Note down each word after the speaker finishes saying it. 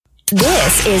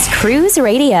This is Cruise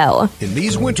Radio. In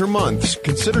these winter months,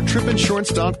 consider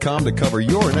tripinsurance.com to cover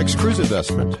your next cruise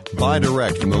investment. Buy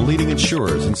direct from the leading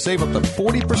insurers and save up to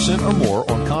 40% or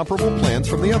more on comparable plans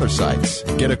from the other sites.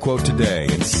 Get a quote today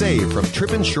and save from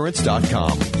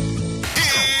tripinsurance.com.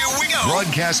 Here we go.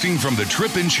 Broadcasting from the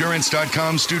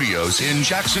tripinsurance.com studios in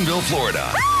Jacksonville,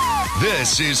 Florida.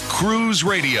 This is Cruise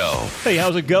Radio. Hey,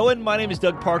 how's it going? My name is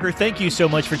Doug Parker. Thank you so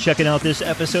much for checking out this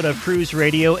episode of Cruise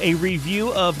Radio, a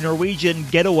review of Norwegian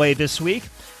Getaway this week.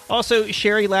 Also,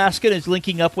 Sherry Laskin is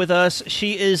linking up with us.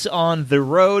 She is on the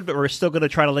road, but we're still going to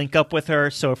try to link up with her,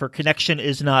 so if her connection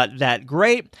is not that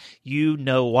great, you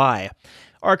know why.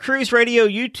 Our Cruise Radio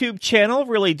YouTube channel,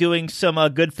 really doing some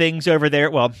good things over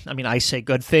there. Well, I mean, I say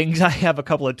good things. I have a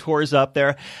couple of tours up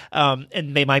there,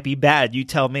 and they might be bad. You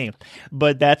tell me.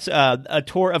 But that's a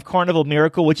tour of Carnival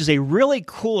Miracle, which is a really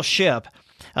cool ship.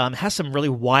 Has some really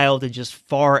wild and just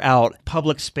far out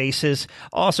public spaces.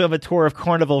 Also have a tour of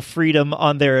Carnival Freedom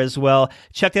on there as well.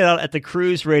 Check that out at the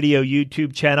Cruise Radio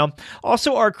YouTube channel.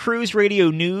 Also our Cruise Radio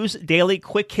News, daily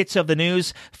quick hits of the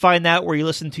news. Find that where you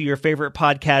listen to your favorite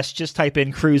podcast. Just type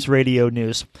in Cruise Radio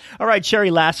News. All right,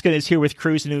 Sherry Laskin is here with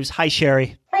Cruise News. Hi,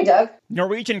 Sherry. Hi, Doug.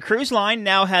 Norwegian Cruise Line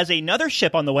now has another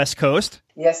ship on the West Coast.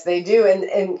 Yes, they do. And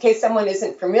in case someone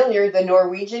isn't familiar, the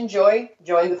Norwegian Joy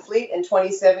joined the fleet in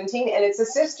 2017, and it's a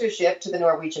sister ship to the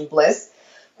Norwegian Bliss.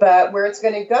 But where it's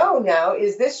going to go now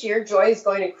is this year, Joy is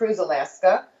going to cruise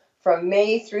Alaska from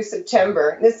May through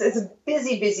September. This is a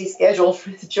busy schedule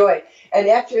for the Joy. And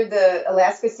after the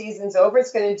Alaska season's over,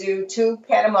 it's going to do 2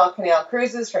 Panama Canal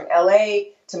cruises from LA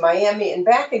to Miami and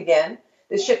back again.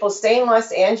 The ship will stay in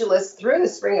Los Angeles through the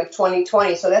spring of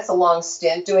 2020, so that's a long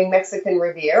stint, doing Mexican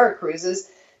Riviera cruises.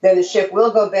 Then the ship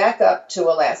will go back up to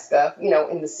Alaska,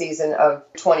 in the season of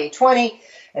 2020.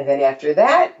 And then after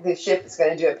that, the ship is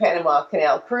going to do a Panama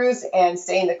Canal cruise and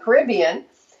stay in the Caribbean.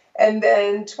 And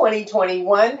then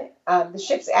 2021, the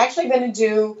ship's actually going to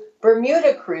do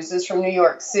Bermuda cruises from New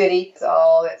York City. That's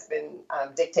all that's been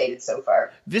dictated so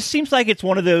far. This seems like it's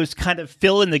one of those kind of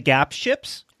fill-in-the-gap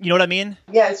ships. You know what I mean?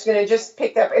 Yeah, it's going to just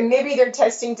pick up. And maybe they're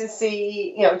testing to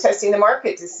see, testing the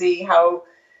market to see how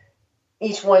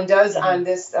each one does on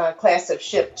this class of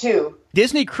ship, too.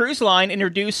 Disney Cruise Line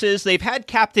introduces, they've had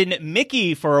Captain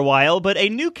Mickey for a while, but a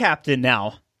new captain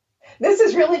now. This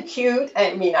is really cute.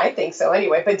 I mean, I think so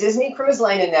anyway. But Disney Cruise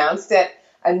Line announced that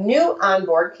a new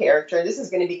onboard character, this is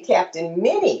going to be Captain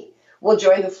Minnie, will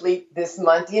join the fleet this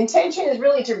month. The intention is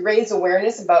really to raise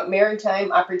awareness about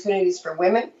maritime opportunities for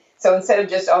women. So instead of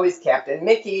just always Captain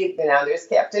Mickey, now there's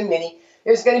Captain Minnie.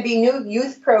 There's going to be new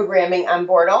youth programming on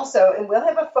board also, and we'll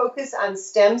have a focus on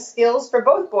STEM skills for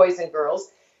both boys and girls.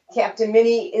 Captain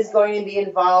Minnie is going to be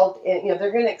involved in,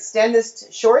 they're going to extend this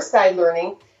to shoreside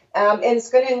learning, and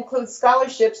it's going to include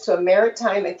scholarships to a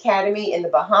maritime academy in the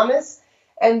Bahamas.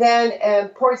 And then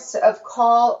ports of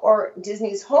call or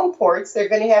Disney's home ports, they're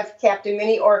going to have Captain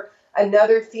Minnie or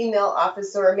another female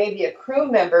officer or maybe a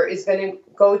crew member is going to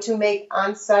go to make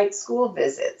on-site school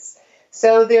visits.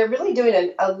 So they're really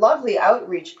doing a lovely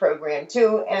outreach program,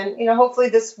 too. And, hopefully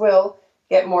this will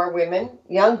get more women,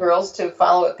 young girls, to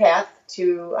follow a path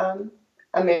to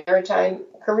a maritime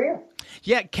career.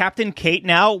 Yeah, Captain Kate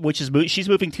now, she's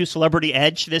moving to Celebrity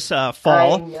Edge this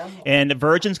fall, and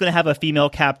Virgin's going to have a female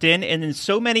captain, and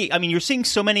then you're seeing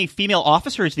so many female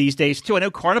officers these days, too. I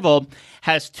know Carnival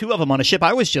has 2 of them on a ship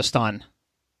I was just on.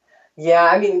 Yeah,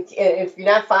 I mean, if you're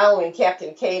not following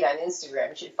Captain Kate on Instagram,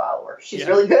 you should follow her. She's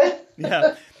really good.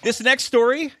 Yeah. This next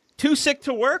story, too sick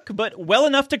to work, but well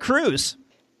enough to cruise.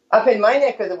 Up in my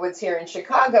neck of the woods here in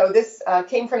Chicago, this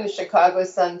came from the Chicago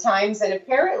Sun-Times, and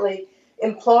apparently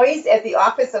employees at the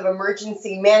Office of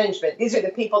Emergency Management, these are the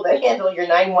people that handle your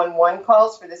 911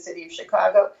 calls for the city of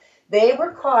Chicago, they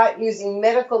were caught using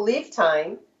medical leave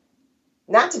time,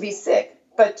 not to be sick,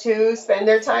 but to spend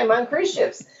their time on cruise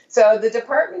ships. So the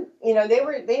department, they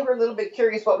were a little bit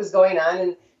curious what was going on,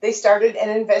 and they started an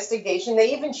investigation.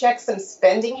 They even checked some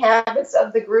spending habits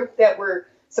of the group that were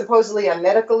supposedly on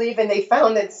medical leave, and they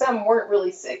found that some weren't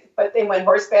really sick, but they went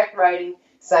horseback riding,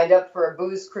 signed up for a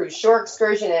booze cruise shore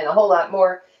excursion, and a whole lot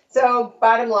more. So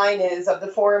bottom line is, of the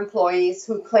 4 employees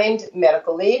who claimed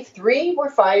medical leave, 3 were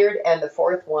fired and the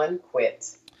 4th one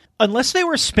quit. Unless they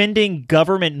were spending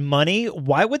government money,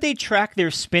 why would they track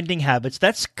their spending habits?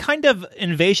 That's kind of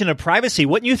invasion of privacy,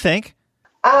 wouldn't you think?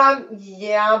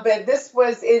 Yeah, but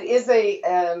it is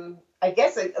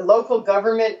a local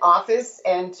government office,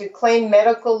 and to claim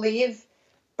medical leave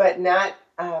but not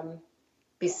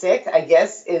be sick, I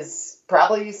guess, is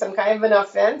probably some kind of an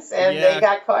offense, and they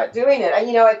got caught doing it.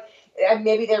 And,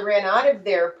 maybe they ran out of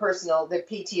their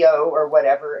PTO or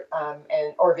whatever,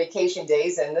 or vacation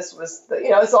days, and this was,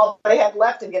 it's all they had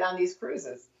left to get on these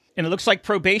cruises. And it looks like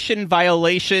probation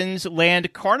violations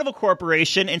land Carnival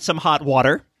Corporation in some hot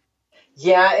water.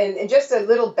 Yeah, and just a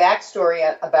little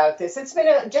backstory about this. It's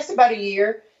been just about a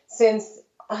year since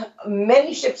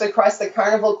many ships across the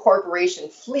Carnival Corporation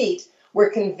fleet were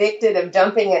convicted of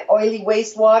dumping an oily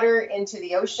wastewater into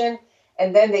the ocean,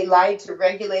 and then they lied to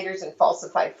regulators and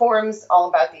falsified forms all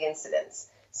about the incidents.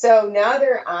 So now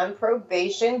they're on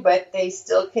probation, but they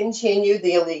still continue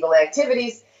the illegal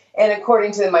activities. And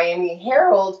according to the Miami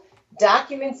Herald,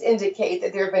 documents indicate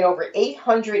that there have been over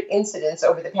 800 incidents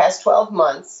over the past 12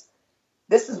 months.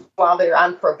 This is while they're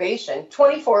on probation,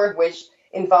 24 of which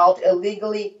involved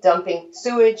illegally dumping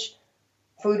sewage,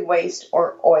 food waste,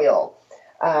 or oil.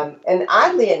 And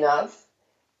oddly enough,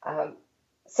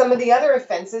 some of the other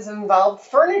offenses involved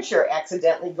furniture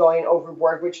accidentally going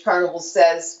overboard, which Carnival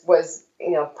says was,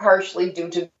 partially due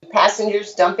to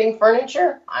passengers dumping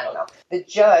furniture. I don't know. The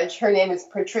judge, her name is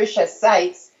Patricia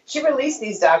Sykes, she released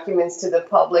these documents to the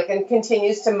public and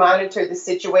continues to monitor the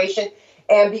situation.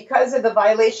 And because of the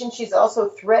violation, she's also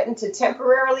threatened to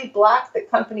temporarily block the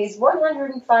company's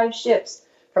 105 ships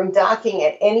from docking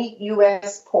at any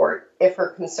U.S. port if her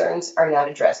concerns are not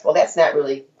addressed. Well, that's not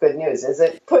really good news, is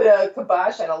it? Put a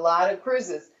kibosh on a lot of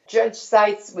cruises. Judge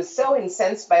Seitz was so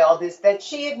incensed by all this that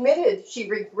she admitted she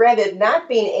regretted not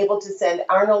being able to send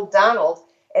Arnold Donald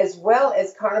as well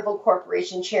as Carnival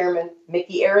Corporation Chairman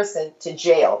Mickey Arison to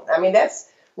jail. I mean, that's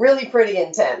really pretty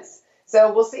intense.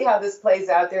 So we'll see how this plays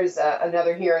out. There's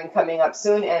another hearing coming up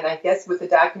soon, and I guess with the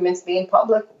documents being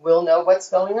public, we'll know what's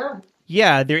going on.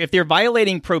 Yeah, if they're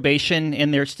violating probation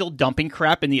and they're still dumping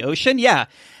crap in the ocean, yeah.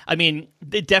 I mean,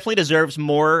 it definitely deserves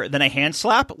more than a hand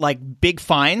slap, like big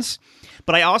fines.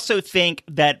 But I also think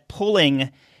that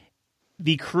pulling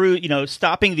the crew,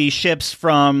 stopping these ships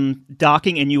from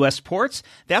docking in U.S. ports,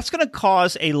 that's going to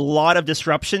cause a lot of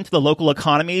disruption to the local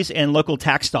economies and local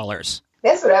tax dollars.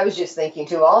 That's what I was just thinking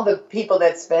too. All the people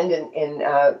that spend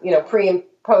in pre and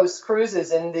post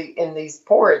cruises in these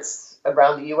ports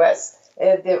around the U.S.,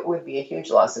 it would be a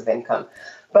huge loss of income.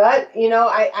 But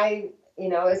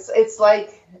it's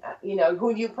like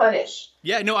who do you punish?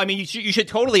 Yeah, no, I mean you should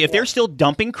totally, if they're still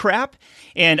dumping crap,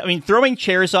 and I mean throwing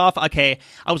chairs off. Okay,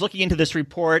 I was looking into this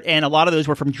report, and a lot of those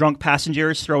were from drunk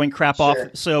passengers throwing crap off.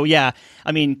 So yeah,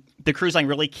 I mean, the cruise line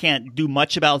really can't do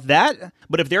much about that.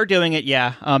 But if they're doing it,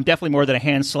 yeah, definitely more than a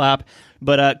hand slap.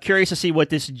 But curious to see what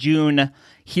this June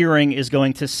hearing is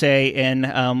going to say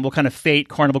and what kind of fate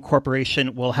Carnival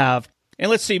Corporation will have. And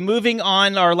let's see, moving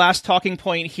on, our last talking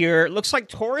point here. It looks like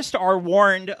tourists are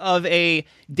warned of a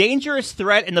dangerous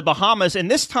threat in the Bahamas,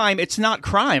 and this time it's not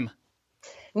crime.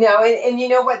 No, and you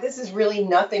know what? This is really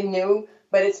nothing new,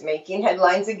 but it's making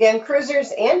headlines again.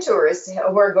 Cruisers and tourists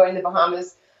who are going to the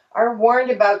Bahamas are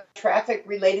warned about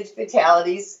traffic-related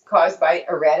fatalities caused by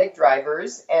erratic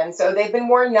drivers, and so they've been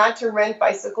warned not to rent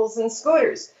bicycles and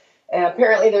scooters.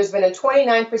 Apparently, there's been a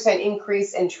 29%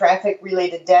 increase in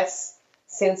traffic-related deaths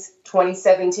since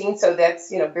 2017, so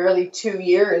that's barely 2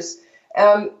 years.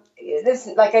 This,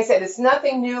 like I said, it's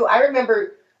nothing new. I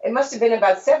remember it must have been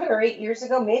about 7 or 8 years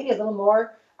ago, maybe a little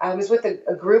more. I was with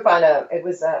a group on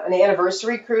an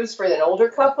anniversary cruise for an older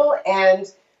couple, and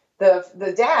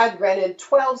the dad rented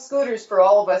 12 scooters for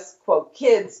all of us, quote,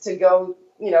 kids to go,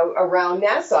 around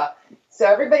Nassau. So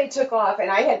everybody took off, and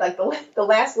I had like the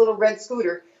last little red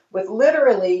scooter with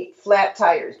literally flat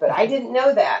tires, but I didn't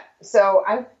know that. So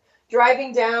I'm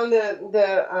driving down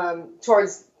the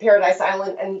towards Paradise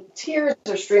Island, and tears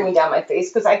are streaming down my face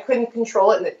because I couldn't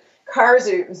control it, and the cars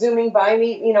are zooming by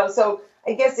me. So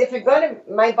I guess if you're going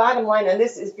to, my bottom line on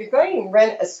this is, if you're going to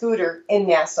rent a scooter in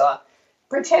Nassau,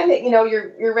 pretend that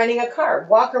you're renting a car.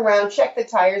 Walk around, check the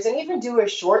tires, and even do a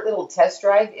short little test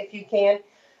drive if you can.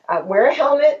 Wear a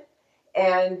helmet,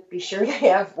 and be sure to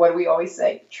have, what do we always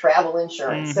say, travel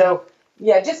insurance. Mm-hmm. So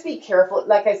yeah, just be careful.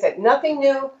 Like I said, nothing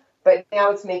new. But now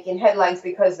it's making headlines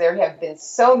because there have been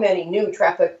so many new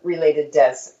traffic-related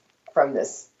deaths from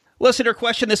this. Listener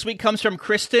question this week comes from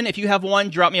Kristen. If you have one,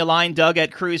 drop me a line,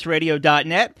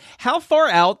 Doug@cruiseradio.net. How far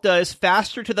out does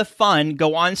Faster to the Fun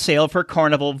go on sale for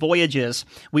Carnival voyages?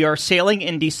 We are sailing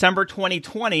in December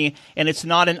 2020, and it's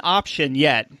not an option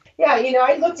yet. Yeah,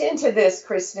 I looked into this,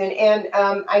 Kristen, and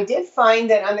I did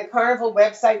find that on the Carnival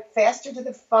website, Faster to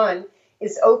the Fun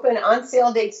is open on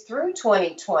sale dates through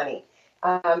 2020.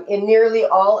 In nearly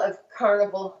all of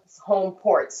Carnival's home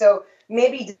ports. So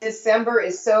maybe December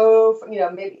is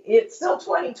maybe it's still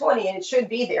 2020 and it should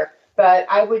be there. But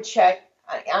I would check,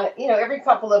 every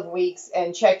couple of weeks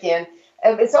and check in.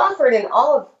 It's offered in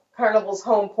all of Carnival's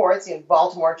home ports,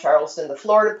 Baltimore, Charleston, the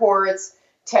Florida ports,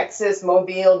 Texas,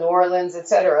 Mobile, New Orleans,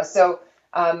 etc. So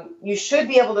you should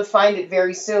be able to find it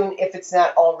very soon if it's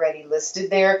not already listed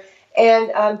there.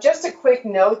 And just a quick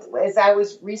note, as I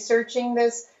was researching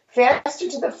this, Faster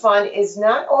to the Fun is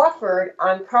not offered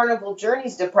on Carnival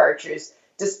Journeys departures,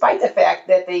 despite the fact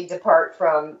that they depart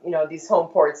from, these home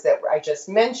ports that I just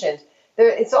mentioned.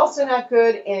 It's also not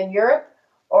good in Europe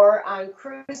or on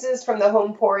cruises from the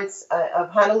home ports of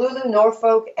Honolulu,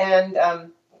 Norfolk,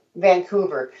 and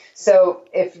Vancouver. So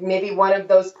if maybe one of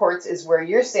those ports is where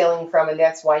you're sailing from and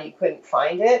that's why you couldn't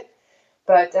find it.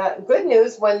 But good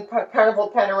news, when Carnival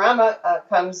Panorama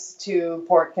comes to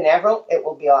Port Canaveral, it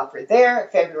will be offered there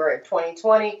February of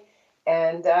 2020.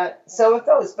 And so it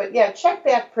goes. But yeah, check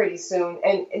back pretty soon.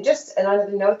 And just another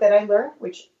note that I learned,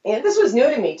 and this was new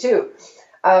to me too,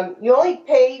 you only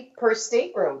pay per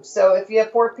stateroom. So if you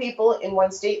have 4 people in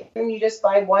one stateroom, you just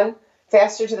buy one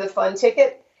Faster to the Fun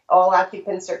ticket. All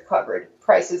occupants are covered.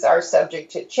 Prices are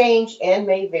subject to change and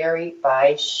may vary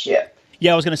by ship.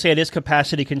 Yeah, I was going to say it is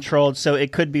capacity controlled, so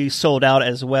it could be sold out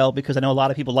as well, because I know a lot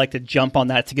of people like to jump on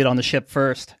that to get on the ship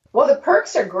first. Well, the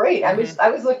perks are great. I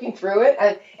was looking through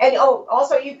it, and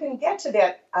also you can get to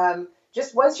that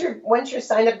just once you're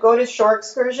signed up. Go to Shore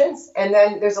Excursions, and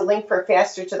then there's a link for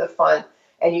Faster to the Fun,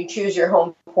 and you choose your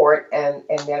home port, and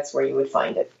that's where you would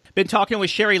find it. Been talking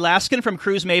with Sherry Laskin from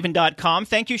CruiseMaven.com.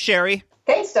 Thank you, Sherry.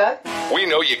 Thanks, Doug. We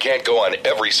know you can't go on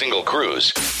every single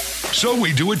cruise, so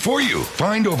we do it for you.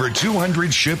 Find over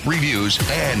 200 ship reviews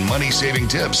and money-saving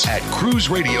tips at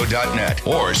cruiseradio.net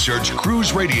or search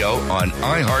Cruise Radio on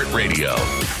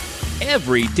iHeartRadio.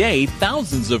 Every day,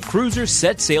 thousands of cruisers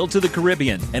set sail to the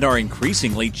Caribbean and are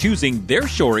increasingly choosing their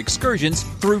shore excursions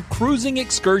through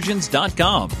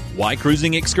cruisingexcursions.com. Why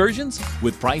cruising excursions?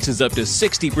 With prices up to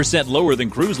 60% lower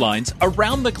than cruise lines,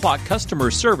 around-the-clock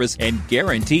customer service, and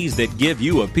guarantees that give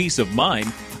you a peace of mind,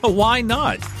 why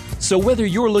not? So whether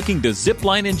you're looking to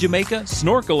zipline in Jamaica,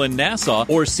 snorkel in Nassau,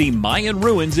 or see Mayan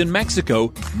ruins in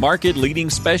Mexico, market-leading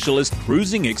specialist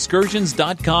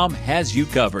cruisingexcursions.com has you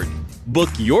covered. Book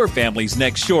your family's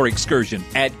next shore excursion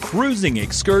at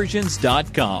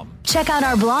cruisingexcursions.com. Check out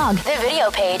our blog, the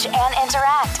video page, and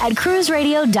interact at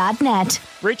cruiseradio.net.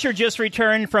 Richard just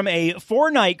returned from a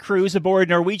 4-night cruise aboard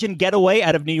Norwegian Getaway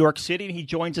out of New York City, and he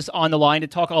joins us on the line to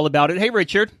talk all about it. Hey,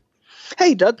 Richard.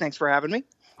 Hey, Doug. Thanks for having me.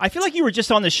 I feel like you were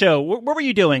just on the show. What were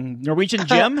you doing? Norwegian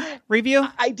Gem review?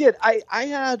 I did. I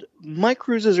had, my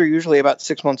cruises are usually about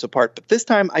 6 months apart, but this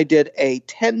time I did a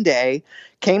 10-day,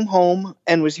 came home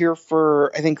and was here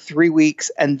for, I think, 3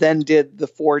 weeks, and then did the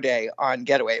 4-day on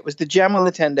Getaway. It was the Gem on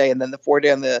the 10-day and then the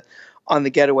 4-day on the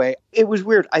Getaway. It was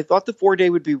weird. I thought the 4-day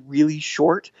would be really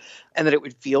short and that it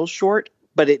would feel short,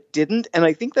 but it didn't. And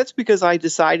I think that's because I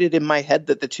decided in my head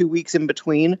that the 2 weeks in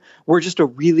between were just a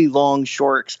really long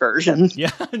shore excursion.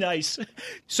 Yeah, nice.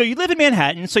 So you live in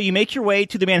Manhattan, so you make your way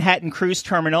to the Manhattan Cruise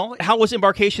Terminal. How was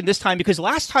embarkation this time? Because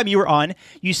last time you were on,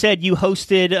 you said you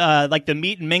hosted like the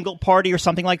meet and mingle party or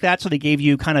something like that, so they gave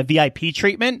you kind of VIP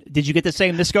treatment. Did you get the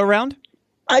same this go-round?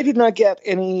 I did not get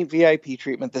any VIP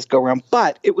treatment this go-round,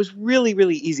 but it was really,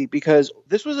 really easy because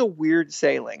this was a weird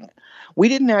sailing. We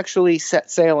didn't actually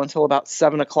set sail until about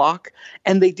 7 o'clock,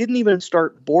 and they didn't even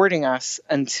start boarding us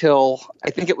until, I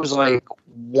think it was like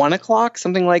 1 o'clock,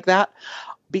 something like that.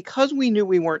 Because we knew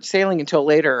we weren't sailing until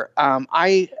later,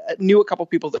 I knew a couple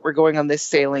people that were going on this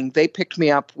sailing. They picked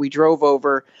me up. We drove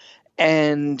over.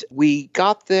 And we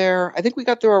got there, I think we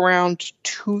got there around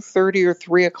 2:30 or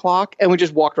 3 o'clock, and we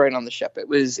just walked right on the ship. It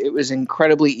was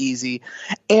incredibly easy.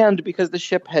 And because the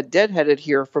ship had deadheaded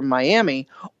here from Miami,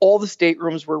 all the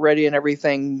staterooms were ready and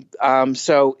everything.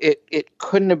 So it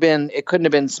couldn't have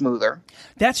been smoother.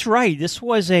 That's right. This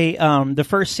was the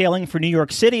first sailing for New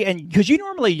York City, and because you're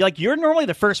normally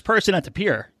the first person at the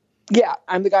pier. Yeah,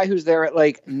 I'm the guy who's there at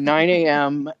like 9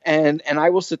 a.m. and I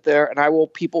will sit there and I will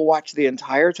people watch the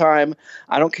entire time.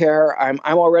 I don't care. I'm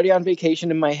already on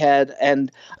vacation in my head, and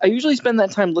I usually spend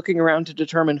that time looking around to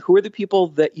determine who are the people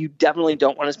that you definitely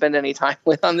don't want to spend any time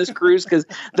with on this cruise because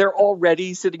they're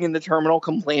already sitting in the terminal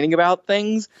complaining about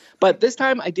things. But this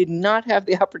time I did not have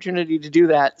the opportunity to do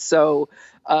that. So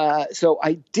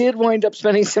I did wind up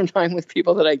spending some time with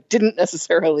people that I didn't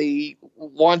necessarily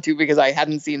want to because I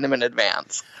hadn't seen them in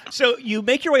advance. So you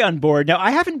make your way on board. Now, I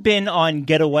haven't been on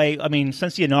Getaway,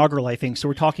 since the inaugural, I think. So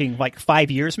we're talking like 5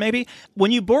 years maybe.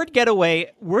 When you board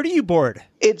Getaway, where do you board?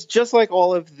 It's just like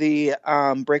all of the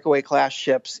breakaway class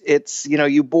ships. It's,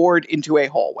 you board into a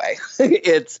hallway.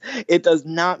 It does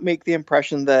not make the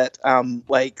impression that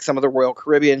like some of the Royal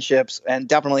Caribbean ships and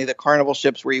definitely the Carnival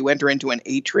ships where you enter into an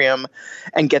atrium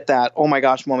and get that, oh my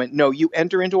gosh moment. No, you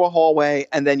enter into a hallway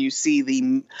and then you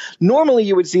see normally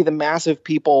you would see the massive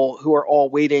people who are all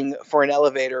waiting for an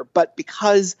elevator, but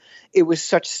because it was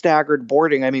such staggered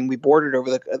boarding. I mean,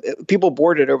 people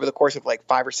boarded over the course of like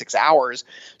 5 or 6 hours.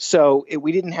 So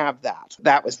we didn't have that.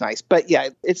 That was nice. But yeah,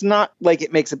 it's not like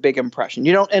it makes a big impression.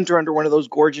 You don't enter under one of those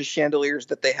gorgeous chandeliers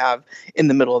that they have in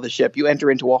the middle of the ship. You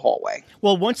enter into a hallway.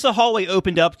 Well, once the hallway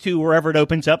opened up to wherever it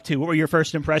opens up to, what were your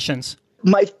first impressions?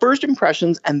 My first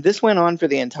impressions, and this went on for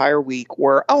the entire week,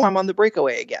 were, oh, I'm on the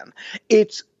Breakaway again.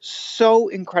 It's so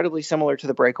incredibly similar to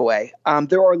the Breakaway.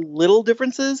 There are little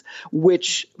differences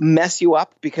which mess you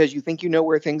up because you think you know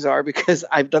where things are, because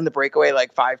I've done the Breakaway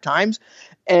like 5 times.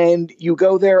 And you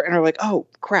go there and are like, oh,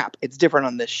 crap, it's different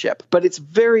on this ship. But it's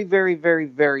very, very, very,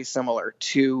 very similar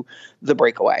to the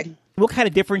Breakaway. What kind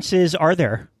of differences are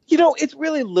there? It's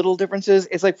really little differences.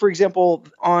 It's like, for example,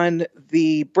 on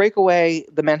the Breakaway,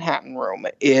 the Manhattan room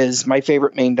is my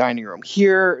favorite main dining room.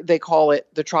 Here, they call it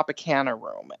the Tropicana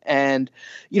room. And,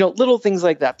 little things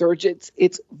like that.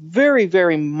 It's very,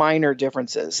 very minor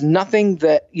differences. Nothing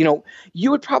that,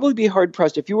 you would probably be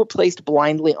hard-pressed if you were placed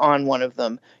blindly on one of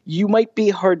them. You might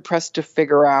be hard-pressed to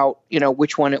figure out,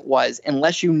 which one it was,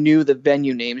 unless you knew the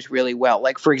venue names really well.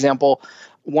 Like, for example,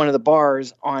 one of the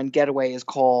bars on Getaway is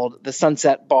called the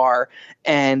Sunset Bar,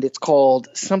 and it's called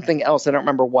something else. I don't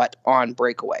remember what on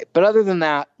Breakaway. But other than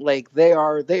that, like they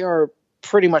are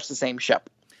pretty much the same ship.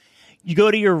 You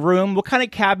go to your room. What kind of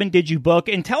cabin did you book?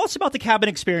 And tell us about the cabin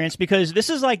experience, because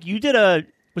this is like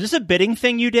was this a bidding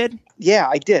thing you did? Yeah,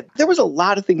 I did. There was a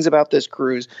lot of things about this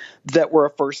cruise that were a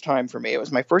first time for me. It was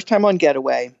my first time on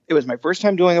Getaway. It was my first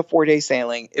time doing a 4-day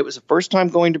sailing. It was the first time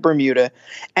going to Bermuda.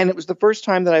 And it was the first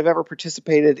time that I've ever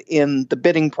participated in the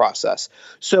bidding process.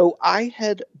 So I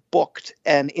had booked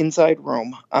an inside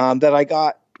room that I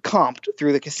got comped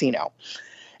through the casino.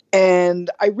 And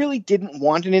I really didn't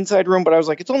want an inside room, but I was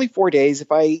like, it's only 4 days.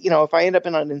 If I end up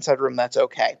in an inside room, that's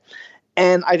okay.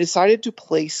 And I decided to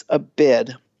place a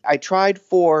bid. I tried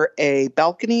for a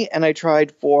balcony and I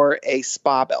tried for a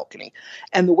spa balcony.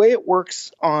 And the way it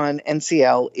works on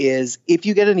NCL is if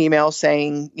you get an email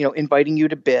saying, inviting you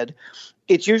to bid,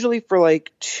 it's usually for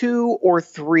like 2 or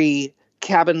 3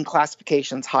 cabin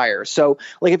classifications higher. So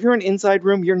like if you're an inside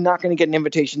room, you're not going to get an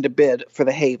invitation to bid for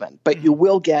the Haven, but you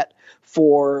will get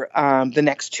for the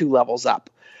next 2 levels up.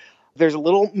 There's a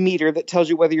little meter that tells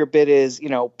you whether your bid is,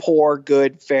 poor,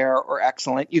 good, fair, or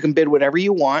excellent. You can bid whatever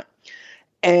you want.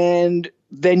 And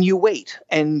then you wait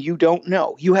and you don't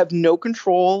know. You have no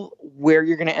control where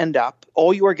you're going to end up.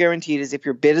 All you are guaranteed is if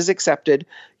your bid is accepted,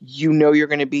 you're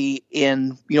going to be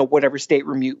in, whatever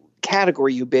stateroom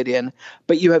category you bid in,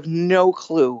 but you have no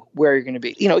clue where you're going to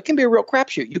be. It can be a real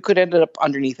crapshoot. You could end up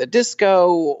underneath a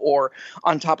disco or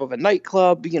on top of a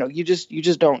nightclub. You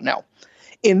just don't know.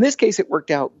 In this case, it worked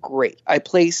out great. I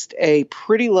placed a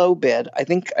pretty low bid. I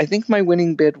think my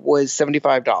winning bid was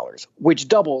 $75, which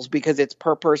doubles because it's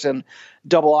per person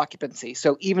double occupancy.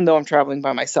 So even though I'm traveling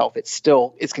by myself,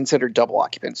 it's considered double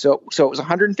occupancy. So it was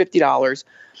 $150,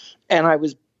 and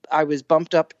I was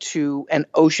bumped up to an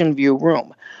ocean view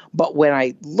room. But when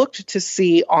I looked to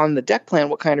see on the deck plan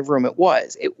what kind of room it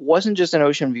wasn't just an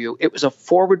ocean view. It was a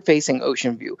forward-facing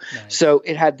ocean view. Nice. So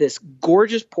it had this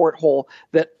gorgeous porthole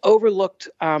that overlooked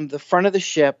the front of the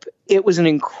ship. It was an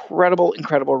incredible,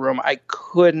 incredible room. I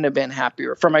couldn't have been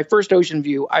happier. For my first ocean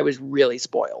view, I was really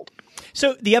spoiled.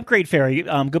 So the upgrade ferry,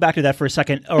 go back to that for a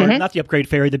second, or not the upgrade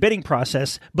ferry, the bidding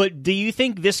process. But do you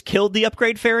think this killed the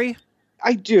upgrade ferry?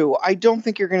 I do. I don't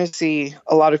think you're going to see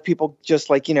a lot of people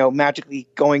just like, magically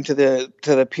going to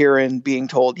the pier and being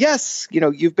told, yes,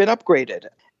 you've been upgraded.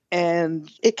 And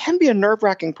it can be a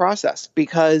nerve-wracking process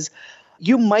because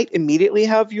you might immediately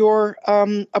have your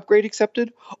upgrade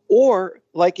accepted. Or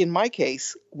like in my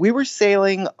case, we were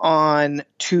sailing on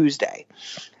Tuesday.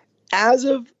 As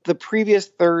of the previous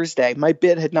Thursday, my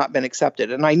bid had not been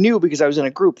accepted. And I knew because I was in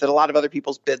a group that a lot of other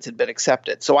people's bids had been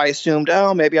accepted. So I assumed,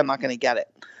 maybe I'm not going to get it.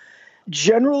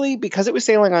 Generally, because it was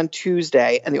sailing on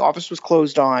Tuesday and the office was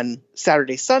closed on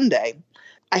Saturday, Sunday,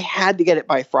 I had to get it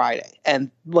by Friday. And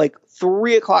like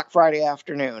 3:00 Friday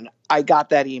afternoon, I got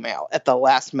that email at the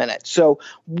last minute. So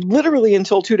literally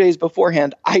until 2 days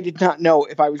beforehand, I did not know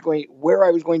where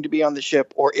I was going to be on the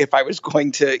ship or if I was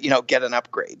going to, get an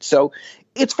upgrade. So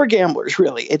it's for gamblers,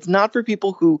 really. It's not for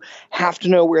people who have to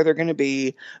know where they're going to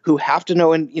be, who have to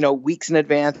know in, weeks in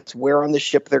advance where on the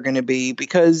ship they're going to be,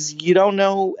 because you don't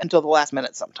know until the last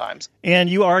minute sometimes. And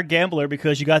you are a gambler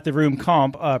because you got the room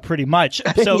comp pretty much.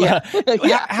 So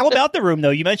how about the room, though?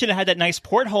 You mentioned it had that nice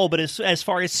porthole, but as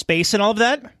far as space and all of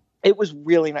that? It was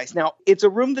really nice. Now, it's a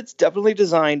room that's definitely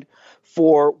designed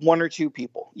for 1 or 2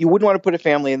 people. You wouldn't want to put a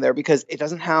family in there because it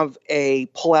doesn't have a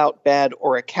pull-out bed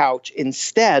or a couch.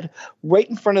 Instead, right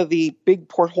in front of the big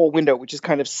porthole window, which is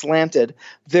kind of slanted,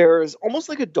 there's almost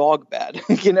like a dog bed.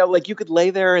 Like you could lay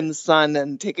there in the sun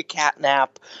and take a cat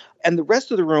nap. And the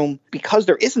rest of the room, because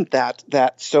there isn't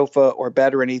that sofa or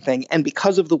bed or anything, and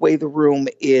because of the way the room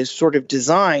is sort of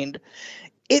designed,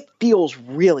 it feels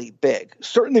really big,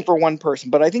 certainly for one person,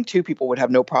 but I think 2 people would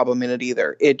have no problem in it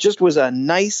either. It just was a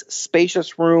nice,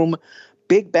 spacious room,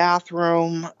 big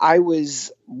bathroom. I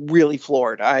was really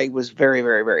floored. I was very,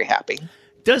 very, very happy.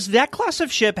 Does that class of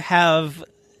ship have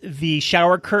the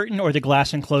shower curtain or the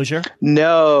glass enclosure?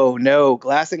 No,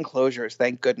 glass enclosures,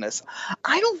 thank goodness.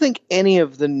 I don't think any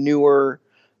of the newer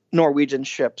Norwegian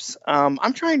ships,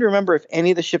 I'm trying to remember if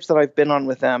any of the ships that I've been on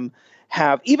with them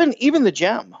have, even the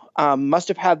Gem must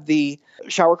have had the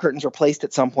shower curtains replaced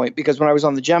at some point, because when I was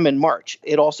on the Gem in March,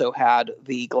 it also had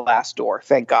the glass door.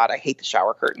 Thank God. I hate the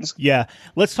shower curtains. Yeah.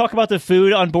 Let's talk about the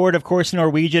food on board. Of course,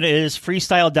 Norwegian is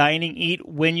freestyle dining. Eat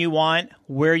when you want,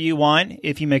 where you want,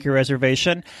 if you make a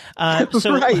reservation.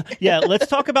 Right. Yeah, let's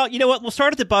talk about, we'll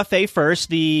start at the buffet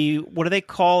first. What do they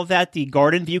call that? The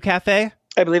Garden View Cafe?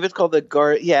 I believe it's called the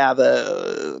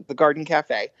Garden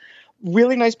Cafe.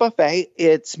 Really nice buffet.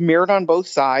 It's mirrored on both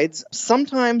sides.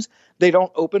 Sometimes they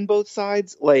don't open both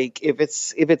sides. Like if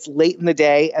it's late in the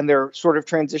day and they're sort of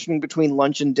transitioning between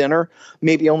lunch and dinner,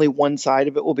 maybe only one side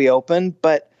of it will be open.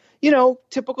 But,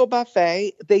 typical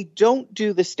buffet, they don't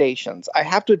do the stations. I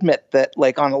have to admit that,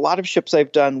 like on a lot of ships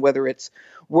I've done, whether it's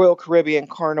Royal Caribbean,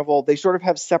 Carnival, they sort of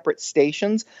have separate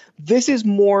stations. This is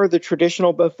more the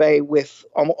traditional buffet with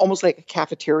almost like a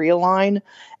cafeteria line.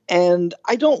 And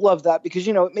I don't love that because,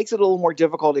 it makes it a little more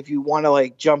difficult if you want to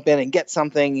like jump in and get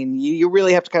something, and you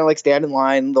really have to kind of like stand in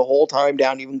line the whole time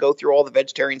down, even go through all the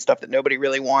vegetarian stuff that nobody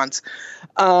really wants.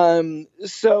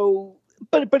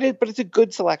 But it's a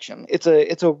good selection. It's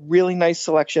a really nice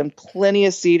selection, plenty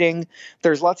of seating.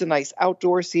 There's lots of nice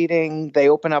outdoor seating. They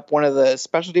open up one of the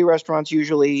specialty restaurants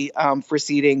usually for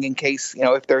seating in case,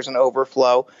 if there's an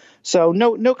overflow. So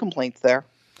no complaints there.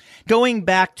 Going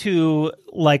back to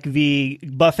like the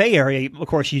buffet area, of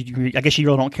course, I guess you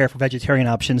really don't care for vegetarian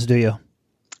options, do you?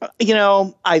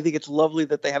 I think it's lovely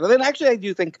that they have it. And actually,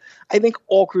 I think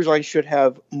all cruise lines should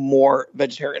have more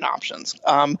vegetarian options,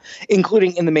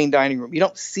 including in the main dining room. You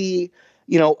don't see,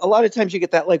 a lot of times you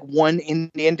get that like one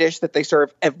Indian dish that they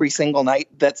serve every single night.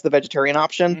 That's the vegetarian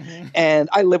option. Mm-hmm. And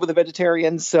I live with a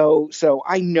vegetarian, so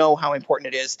I know how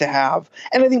important it is to have.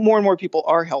 And I think more and more people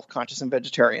are health conscious and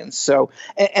vegetarians. So,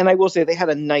 and I will say they had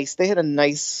a nice,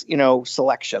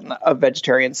 selection of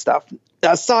vegetarian stuff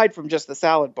aside from just the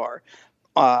salad bar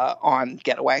on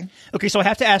Getaway. Okay, so I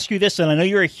have to ask you this, and I know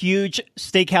you're a huge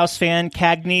steakhouse fan.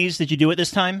 Cagney's, did you do it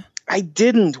this time? I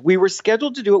didn't. We were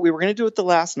scheduled to do it. We were going to do it the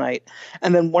last night.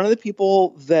 And then one of the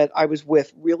people that I was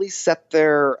with really set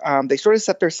their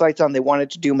sights on, they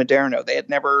wanted to do Maderno. They had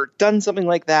never done something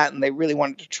like that, and they really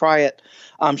wanted to try it.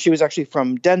 She was actually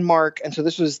from Denmark, and so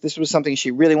this was something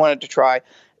she really wanted to try.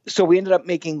 So we ended up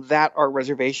making that our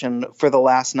reservation for the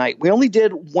last night. We only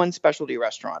did one specialty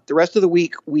restaurant. The rest of the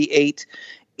week we ate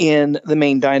in the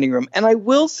main dining room. And I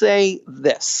will say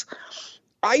this.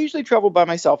 I usually travel by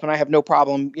myself and I have no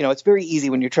problem. It's very easy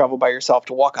when you travel by yourself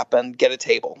to walk up and get a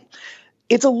table.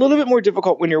 It's a little bit more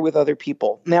difficult when you're with other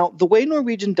people. Now, the way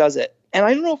Norwegian does it, and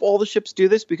I don't know if all the ships do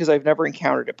this because I've never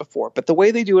encountered it before, but the way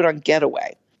they do it on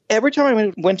Getaway, every time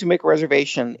I went to make a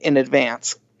reservation in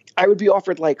advance, I would be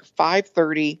offered like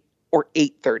 5:30 or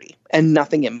 8:30 and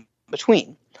nothing in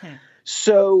between.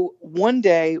 So one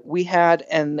day we had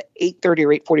an 8:30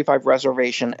 or 8:45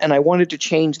 reservation, and I wanted to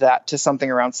change that to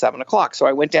something around 7 o'clock. So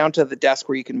I went down to the desk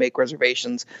where you can make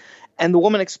reservations, and the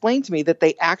woman explained to me that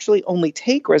they actually only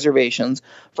take reservations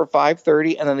for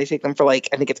 5:30, and then they take them for I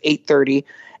think it's 8:30.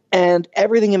 And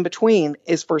everything in between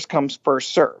is first comes,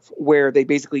 first serve, where they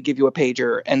basically give you a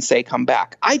pager and say, come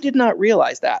back. I did not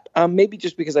realize that, maybe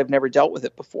just because I've never dealt with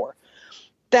it before.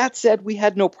 That said, we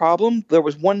had no problem. There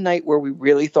was one night where we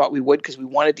really thought we would because we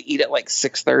wanted to eat at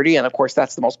 6:30. And of course,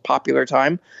 that's the most popular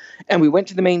time. And we went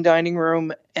to the main dining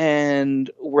room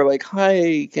and we're like,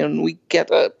 hi, can we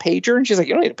get a pager? And she's like,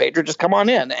 you don't need a pager, just come on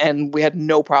in. And we had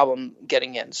no problem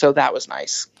getting in. So that was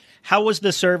nice. How was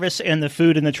the service and the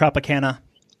food in the Tropicana?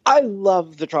 I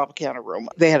love the Tropicana room.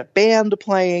 They had a band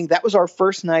playing. That was our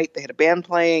first night. They had a band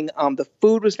playing. The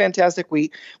food was fantastic.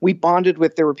 We bonded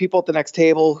with, there were people at the next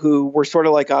table who were sort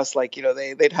of like us,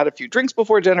 they'd had a few drinks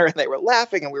before dinner and they were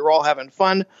laughing and we were all having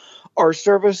fun. Our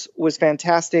service was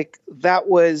fantastic. That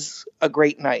was a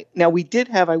great night. Now we did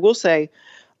have, I will say,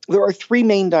 there are 3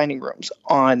 main dining rooms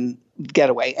on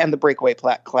Getaway and the Breakaway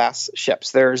class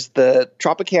ships. There's the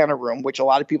Tropicana room, which a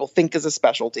lot of people think is a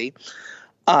specialty.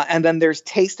 And then there's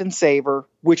Taste and Savor,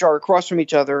 which are across from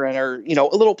each other and are,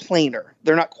 a little plainer.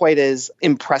 They're not quite as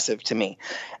impressive to me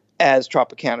as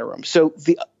Tropicana room. So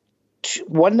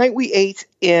one night we ate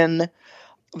in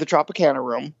the Tropicana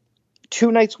room,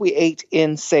 2 nights we ate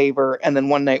in Savor, and then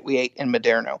 1 night we ate in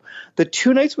Maderno. The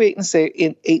 2 nights we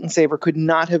ate in Savor could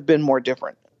not have been more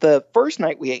different. The first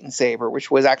night we ate in Savor,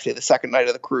 which was actually the second night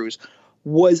of the cruise,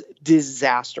 was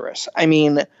disastrous. I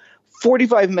mean,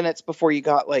 45 minutes before you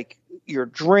got your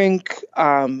drink,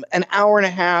 an hour and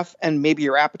a half, and maybe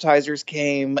your appetizers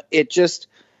came.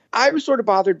 I was sort of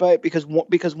bothered by it because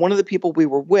one of the people we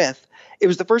were with, it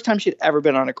was the first time she'd ever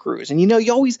been on a cruise. And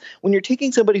you always, when you're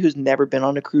taking somebody who's never been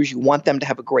on a cruise, you want them to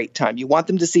have a great time. You want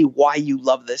them to see why you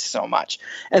love this so much.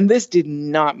 And this did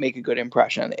not make a good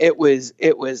impression. It was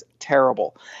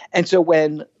terrible. And so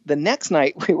when the next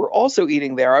night we were also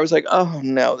eating there, I was like, oh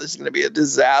no, this is going to be a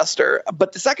disaster.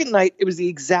 But the second night, it was the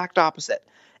exact opposite.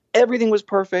 Everything was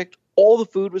perfect. All the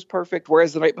food was perfect,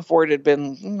 whereas the night before it had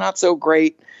been not so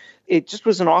great. It just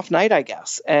was an off night, I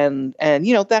guess. And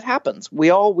that happens.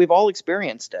 We've all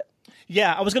experienced it.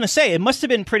 Yeah, I was going to say, it must have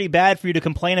been pretty bad for you to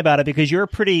complain about it because you're a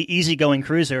pretty easygoing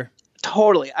cruiser.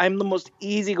 Totally. I'm the most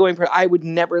easygoing person. I would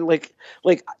never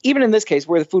even in this case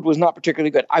where the food was not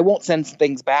particularly good, I won't send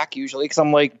things back usually because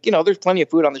I'm like, there's plenty of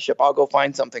food on the ship. I'll go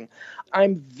find something.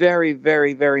 I'm very,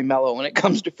 very, very mellow when it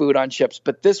comes to food on ships.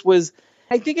 But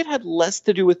I think it had less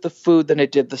to do with the food than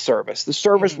it did the service. The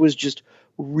service was just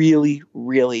really,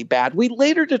 really bad. We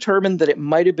later determined that it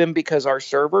might have been because our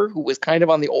server, who was kind of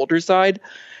on the older side,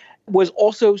 was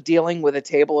also dealing with a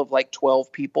table of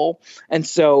 12 people. And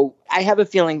so I have a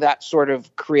feeling that sort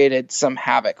of created some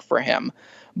havoc for him,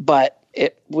 but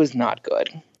it was not good.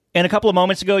 And a couple of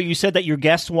moments ago, you said that your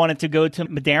guests wanted to go to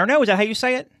Maderno. Is that how you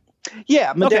say it?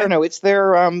 Yeah, Maderno. Okay. It's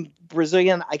their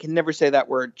Brazilian, I can never say that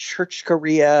word,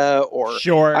 churrascaria or,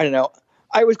 sure. I don't know.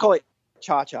 I always call it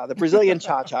Cha-Cha, the Brazilian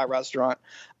Cha-Cha restaurant.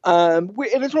 And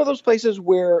it's one of those places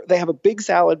where they have a big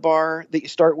salad bar that you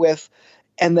start with,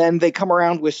 and then they come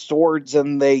around with swords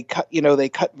and they cut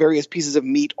various pieces of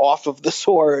meat off of the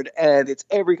sword, and it's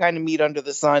every kind of meat under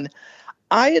the sun.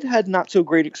 I had not so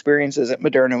great experiences at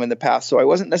Maderno in the past, so I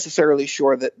wasn't necessarily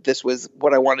sure that this was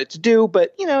what I wanted to do,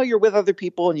 but you're with other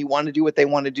people and you want to do what they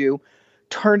want to do.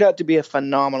 Turned out to be a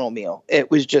phenomenal meal.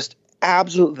 It was just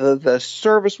absolutely, the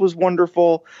service was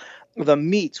wonderful. The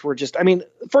meats were just,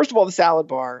 first of all, the salad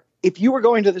bar. If you were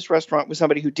going to this restaurant with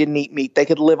somebody who didn't eat meat, they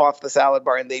could live off the salad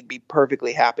bar and they'd be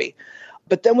perfectly happy.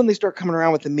 But then when they start coming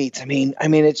around with the meats,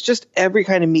 it's just every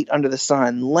kind of meat under the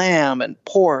sun, lamb and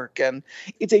pork, and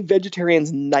it's a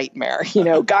vegetarian's nightmare.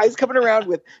 Guys coming around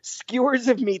with skewers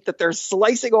of meat that they're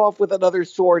slicing off with another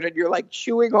sword, and you're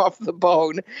chewing off the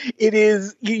bone. It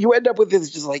is, you end up with this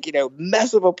just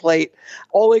mess of a plate.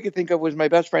 All I could think of was my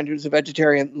best friend who's a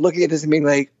vegetarian looking at this and being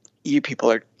like, you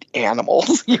people are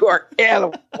animals. You are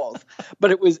animals.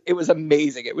 But it was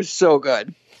amazing. It was so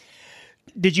good.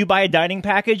 Did you buy a dining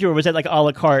package or was it a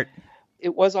la carte?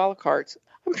 It was a la carte.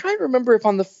 I'm trying to remember if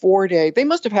on the 4-day, they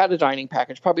must have had a dining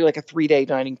package, probably a 3-day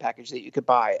dining package that you could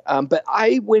buy. But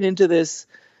I went into this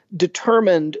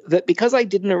determined that because I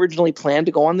didn't originally plan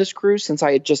to go on this cruise, since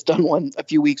I had just done one a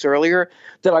few weeks earlier,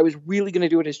 that I was really going to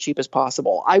do it as cheap as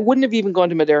possible. I wouldn't have even gone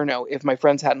to Maderno if my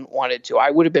friends hadn't wanted to. I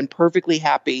would have been perfectly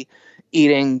happy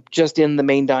eating just in the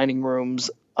main dining rooms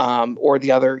or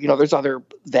the other, there's other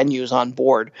venues on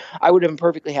board. I would have been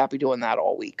perfectly happy doing that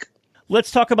all week. Let's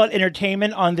talk about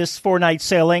entertainment on this 4-night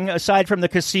sailing. Aside from the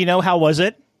casino, how was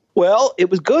it? Well,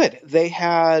 it was good. They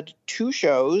had 2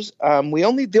 shows. The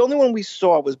only one we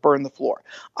saw was Burn the Floor.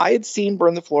 I had seen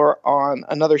Burn the Floor on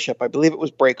another ship. I believe it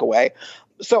was Breakaway.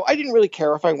 So I didn't really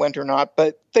care if I went or not,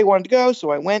 but they wanted to go,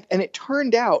 so I went. And it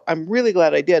turned out, I'm really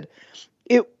glad I did,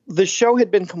 the show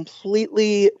had been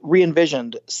completely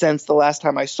re-envisioned since the last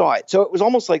time I saw it. So it was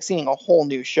almost like seeing a whole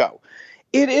new show.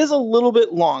 It is a little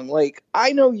bit long.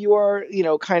 I know you are,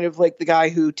 kind of like the guy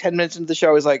who 10 minutes into the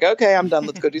show is like, okay, I'm done.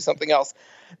 Let's go do something else.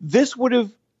 This would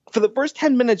have, for the first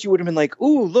 10 minutes, you would have been like,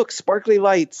 ooh, look, sparkly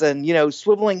lights and,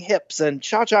 swiveling hips and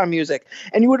cha-cha music.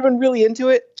 And you would have been really into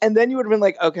it. And then you would have been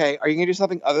like, okay, are you going to do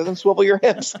something other than swivel your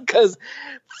hips? Because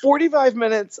 45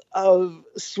 minutes of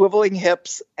swiveling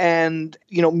hips and,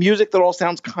 music that all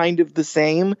sounds kind of the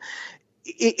same.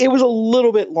 It was a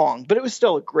little bit long, but it was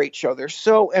still a great show. They're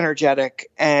so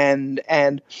energetic. And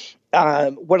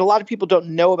what a lot of people don't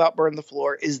know about Burn the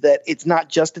Floor is that it's not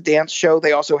just a dance show.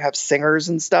 They also have singers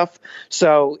and stuff.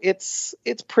 So it's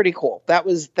pretty cool. That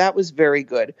was very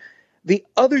good. The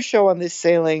other show on this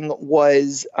sailing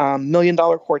was $1 Million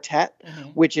Quartet,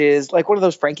 which is like one of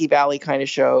those Frankie Valli kind of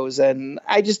shows. And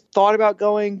I just thought about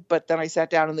going, but then I sat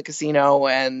down in the casino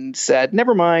and said,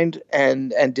 never mind,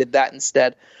 and did that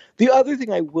instead. The other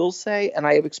thing I will say, and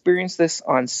I have experienced this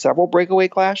on several Breakaway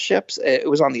class ships, it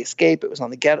was on the Escape, it was on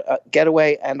the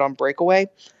Getaway, and on Breakaway.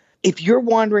 If you're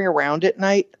wandering around at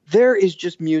night, there is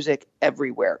just music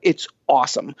everywhere. It's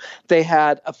awesome. They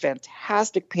had a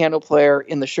fantastic piano player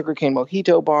in the Sugarcane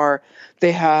Mojito bar.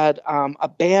 They had a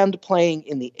band playing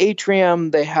in the atrium.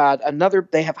 They have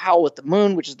Howl at the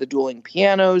Moon, which is the dueling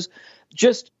pianos.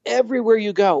 Just everywhere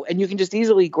you go, and you can just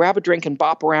easily grab a drink and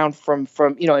bop around from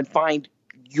and find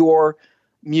your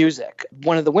music.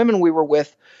 One of the women we were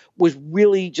with was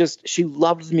really she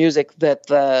loved the music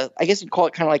that I guess you'd call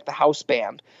it kind of like the house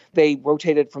band. They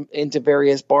rotated into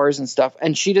various bars and stuff.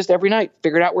 And she just every night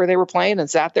figured out where they were playing and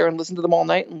sat there and listened to them all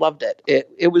night and loved it.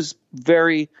 It was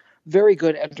very, very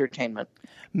good entertainment.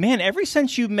 Man, ever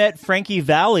since you met Frankie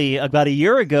Valli about a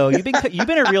year ago, you've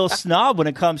been a real snob when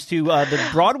it comes to the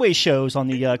Broadway shows on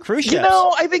the cruise ships.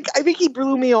 I think he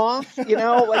blew me off.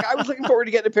 Like I was looking forward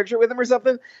to getting a picture with him or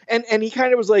something, and he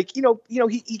kind of was like,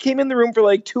 he came in the room for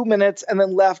like 2 minutes and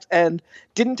then left and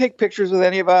didn't take pictures with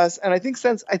any of us. And I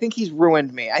think he's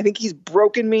ruined me. I think he's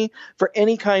broken me for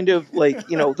any kind of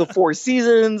the Four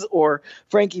Seasons or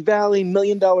Frankie Valli, $1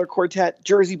 Million Quartet,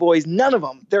 Jersey Boys. None of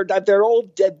them. They're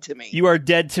all dead to me. You are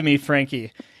dead to me,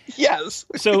 Frankie. Yes.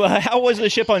 So how was the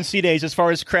ship on sea days as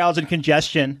far as crowds and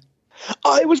congestion?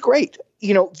 It was great.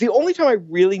 The only time I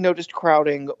really noticed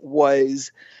crowding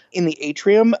was in the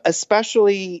atrium,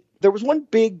 especially there was one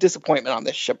big disappointment on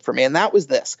this ship for me, and that was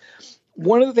this.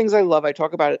 One of the things I love, I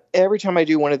talk about it every time I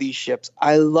do one of these ships,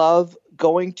 I love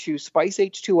going to Spice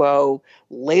H2O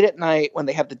late at night when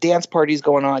they have the dance parties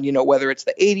going on, whether it's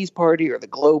the 80s party or the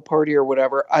Glow party or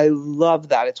whatever. I love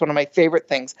that. It's one of my favorite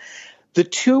things. The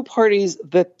two parties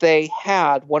that they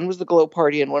had, one was the Glow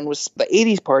party and one was the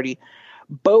 80s party,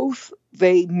 both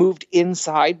they moved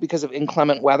inside because of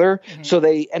inclement weather. Mm-hmm. So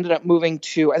they ended up moving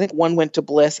to, I think one went to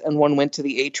Bliss and one went to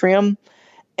the atrium.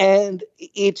 And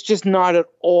it's just not at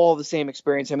all the same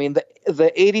experience. I mean, the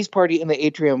 80s party in the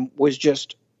atrium was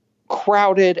just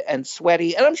crowded and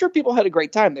sweaty. And I'm sure people had a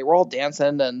great time. They were all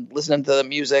dancing and listening to the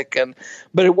music,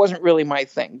 but it wasn't really my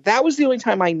thing. That was the only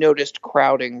time I noticed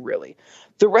crowding, really.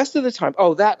 The rest of the time,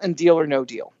 that and Deal or No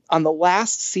Deal. On the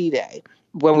last sea day,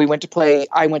 when I went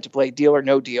to play Deal or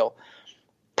No Deal,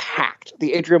 packed.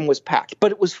 The atrium was packed,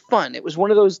 but it was fun. It was one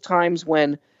of those times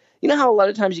when, you know how a lot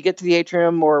of times you get to the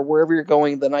atrium or wherever you're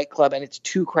going, the nightclub, and it's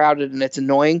too crowded and it's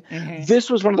annoying? Mm-hmm. This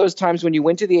was one of those times when you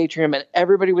went to the atrium and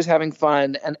everybody was having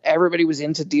fun and everybody was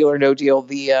into Deal or No Deal.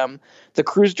 The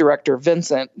cruise director,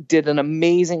 Vincent, did an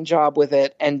amazing job with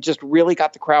it and just really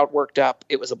got the crowd worked up.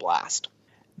 It was a blast.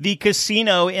 The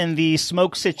casino in the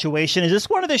smoke situation, is this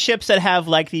one of the ships that have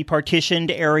like the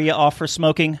partitioned area off for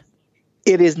smoking?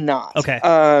 It is not. Okay.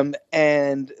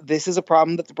 And this is a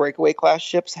problem that the Breakaway class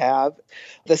ships have.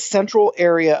 The central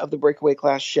area of the Breakaway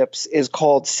class ships is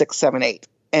called 678.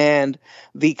 And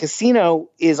the casino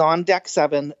is on deck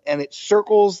 7, and it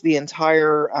circles the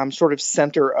entire sort of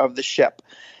center of the ship.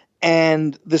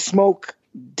 And the smoke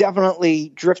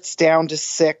definitely drifts down to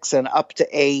 6 and up to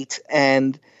 8.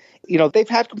 And, they've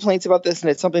had complaints about this, and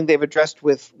it's something they've addressed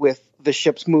with the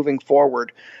ships moving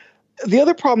forward. The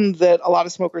other problem that a lot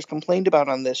of smokers complained about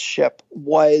on this ship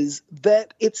was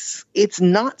that it's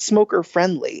not smoker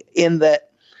friendly, in that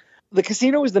the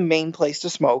casino is the main place to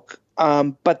smoke,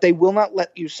 but they will not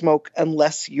let you smoke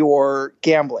unless you're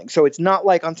gambling. So it's not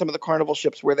like on some of the Carnival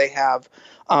ships where they have,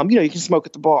 you can smoke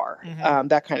at the bar, mm-hmm.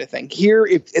 That kind of thing. Here,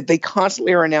 if they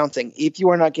constantly are announcing, if you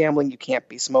are not gambling, you can't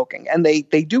be smoking. And they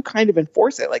do kind of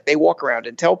enforce it. Like they walk around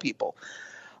and tell people.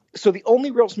 So the only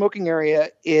real smoking area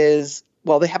is,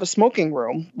 they have a smoking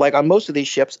room, like on most of these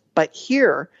ships, but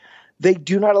here they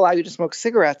do not allow you to smoke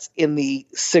cigarettes in the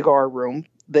cigar room.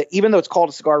 Even though it's called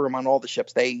a cigar room on all the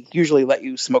ships, they usually let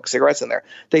you smoke cigarettes in there.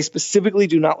 They specifically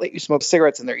do not let you smoke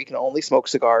cigarettes in there. You can only smoke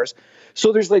cigars.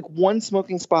 So there's like one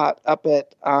smoking spot up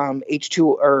at Spice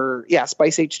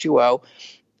H2O,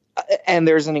 and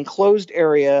there's an enclosed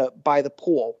area by the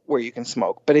pool where you can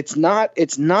smoke. But it's not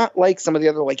like some of the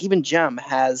other, like even Gem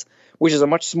has, which is a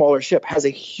much smaller ship, has a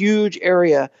huge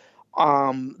area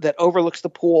that overlooks the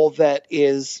pool that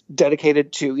is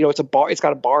dedicated to, it's a bar, it's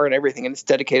got a bar and everything, and it's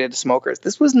dedicated to smokers.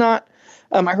 This was not,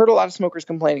 I heard a lot of smokers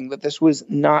complaining that this was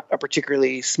not a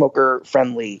particularly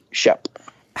smoker-friendly ship.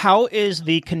 How is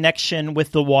the connection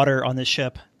with the water on this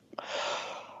ship?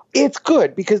 It's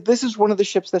good because this is one of the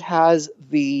ships that has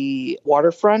the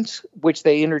waterfront, which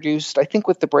they introduced, I think,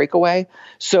 with the Breakaway.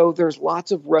 So there's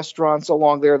lots of restaurants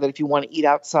along there that if you want to eat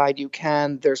outside, you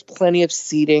can. There's plenty of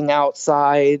seating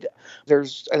outside.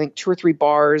 There's, I think, 2 or 3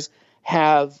 bars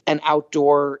have an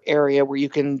outdoor area where you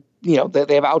can,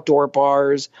 they have outdoor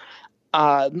bars.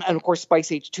 And of course, Spice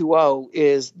H2O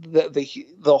is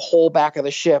the whole back of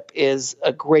the ship is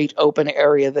a great open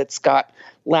area that's got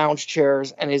lounge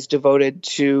chairs and is devoted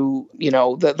to,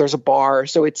 there's a bar.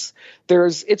 So it's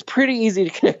pretty easy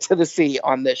to connect to the sea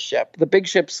on this ship. The big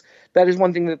ships, that is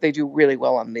one thing that they do really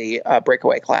well on the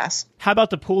Breakaway class. How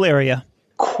about the pool area?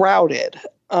 Crowded.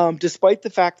 Despite the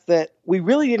fact that we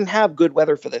really didn't have good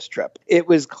weather for this trip. It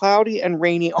was cloudy and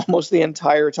rainy almost the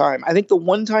entire time. I think the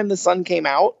one time the sun came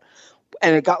out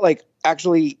and it got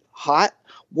actually hot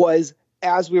was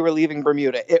as we were leaving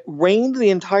Bermuda. It rained the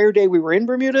entire day we were in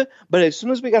Bermuda, but as soon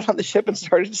as we got on the ship and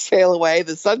started to sail away,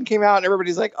 the sun came out and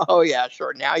everybody's like, oh yeah,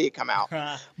 sure, now you come out.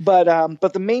 But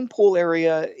the main pool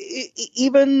area,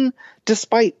 even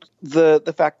despite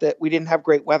the fact that we didn't have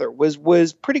great weather,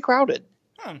 was pretty crowded.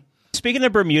 Speaking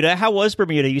of Bermuda, how was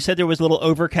Bermuda? You said there was a little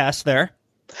overcast there.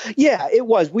 Yeah, it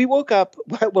was. We woke up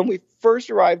when we first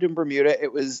arrived in Bermuda.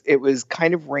 It was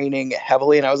kind of raining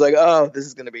heavily, and I was like, "Oh, this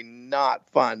is going to be not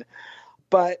fun."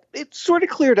 But it sort of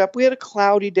cleared up. We had a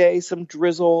cloudy day, some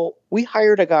drizzle. We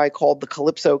hired a guy called the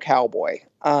Calypso Cowboy.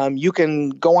 You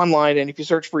can go online, and if you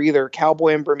search for either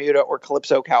Cowboy in Bermuda or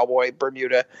Calypso Cowboy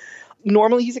Bermuda,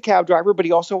 normally he's a cab driver, but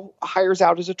he also hires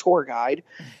out as a tour guide.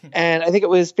 And I think it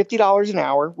was $50 an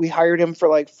hour. We hired him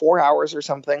for 4 hours or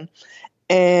something.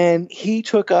 And he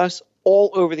took us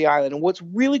all over the island. And what's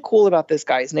really cool about this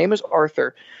guy, his name is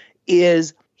Arthur,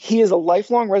 is he is a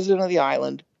lifelong resident of the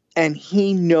island, and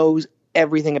he knows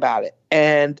everything about it.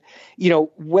 And,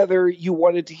 whether you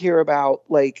wanted to hear about,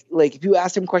 if you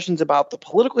asked him questions about the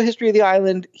political history of the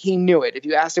island, he knew it. If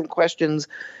you asked him questions,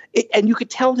 and you could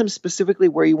tell him specifically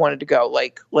where you wanted to go.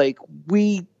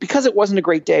 Because it wasn't a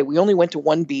great day, we only went to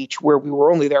one beach where we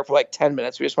were only there for 10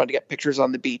 minutes. We just wanted to get pictures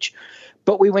on the beach.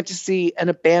 But we went to see an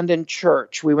abandoned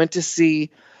church. We went to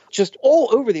see just all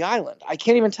over the island. I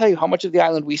can't even tell you how much of the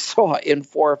island we saw in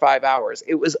 4 or 5 hours.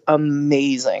 It was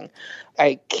amazing.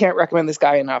 I can't recommend this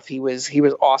guy enough. He was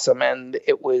awesome. And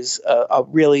it was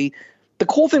the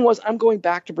cool thing was I'm going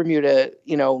back to Bermuda,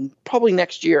 probably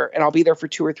next year, and I'll be there for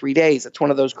 2 or 3 days. It's one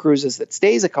of those cruises that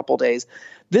stays a couple days.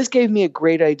 This gave me a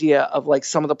great idea of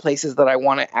some of the places that I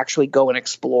want to actually go and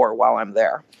explore while I'm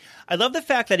there. I love the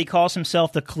fact that he calls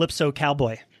himself the Calypso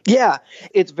Cowboy. Yeah,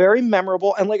 it's very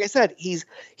memorable. And like I said, he's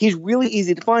really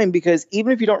easy to find because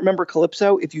even if you don't remember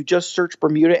Calypso, if you just search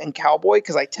Bermuda and Cowboy,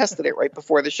 because I tested it right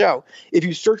before the show, if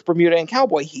you search Bermuda and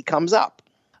Cowboy, he comes up.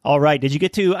 All right. Did you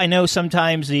get to, I know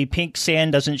sometimes the pink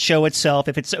sand doesn't show itself.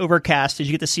 If it's overcast, did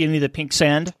you get to see any of the pink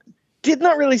sand? Did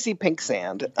not really see pink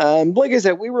sand. Like I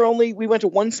said, we went to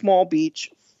one small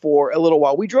beach for a little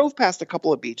while. We drove past a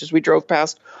couple of beaches. We drove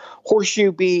past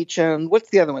Horseshoe Beach and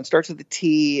what's the other one? Starts with a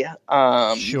T.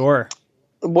 Sure.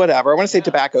 Whatever. I want to say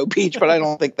Tobacco Beach, but I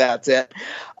don't think that's it.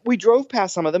 We drove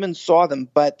past some of them and saw them,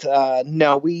 but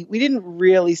no, we didn't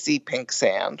really see pink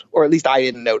sand, or at least I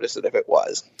didn't notice it if it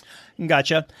was.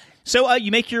 Gotcha. So you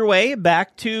make your way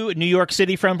back to New York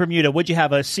City from Bermuda. Would you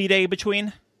have a sea day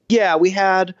between? Yeah, we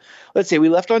had, we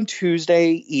left on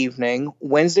Tuesday evening.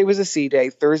 Wednesday was a sea day.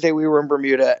 Thursday we were in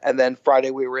Bermuda. And then Friday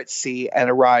we were at sea and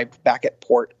arrived back at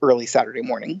port early Saturday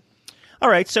morning. All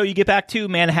right. So you get back to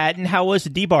Manhattan. How was the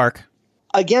debark?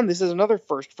 Again, this is another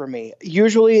first for me.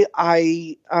 Usually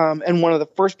I am one of the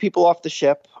first people off the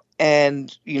ship.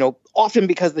 And, often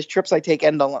because the trips I take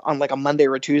end on a Monday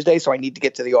or a Tuesday, so I need to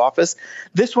get to the office.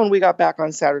 This one we got back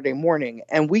on Saturday morning.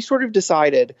 And we sort of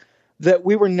decided that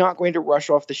we were not going to rush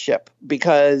off the ship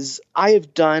because I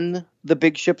have done the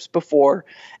big ships before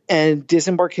and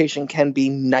disembarkation can be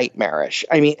nightmarish.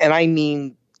 I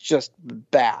mean just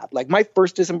bad. My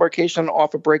first disembarkation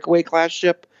off a Breakaway class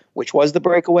ship, which was the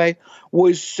Breakaway,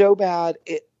 was so bad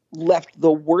it left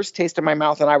the worst taste in my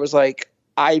mouth. And I was like,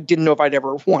 I didn't know if I'd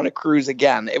ever want to cruise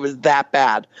again. It was that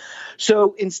bad.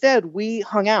 So instead we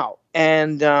hung out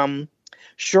and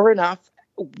sure enough,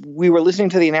 we were listening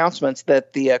to the announcements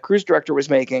that the cruise director was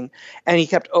making, and he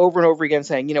kept over and over again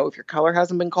saying, if your color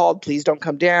hasn't been called, please don't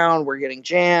come down. We're getting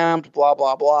jammed, blah,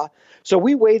 blah, blah. So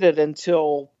we waited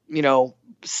until,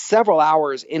 several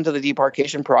hours into the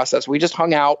debarkation process. We just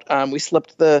hung out. We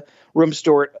slipped the room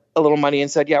steward a little money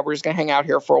and said, yeah, we're just going to hang out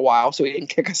here for a while. So he didn't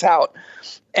kick us out.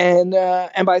 And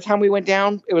by the time we went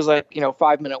down, it was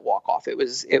 5-minute walk off. It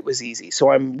was easy.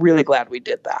 So I'm really glad we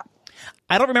did that.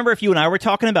 I don't remember if you and I were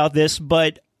talking about this,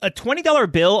 but a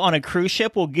 $20 bill on a cruise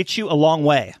ship will get you a long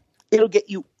way. it'll get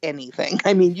you anything.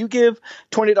 I mean, you give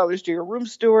 $20 to your room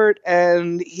steward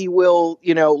and he will,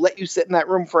 let you sit in that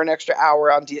room for an extra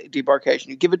hour on debarkation.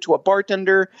 You give it to a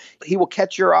bartender, he will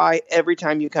catch your eye every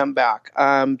time you come back.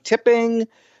 Tipping,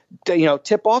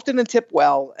 tip often and tip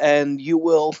well, and you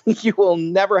will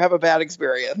never have a bad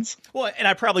experience. Well, and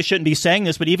I probably shouldn't be saying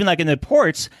this, but even like in the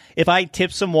ports, if I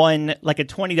tip someone like a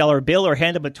 $20 bill or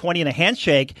hand them a 20 and a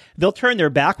handshake, they'll turn their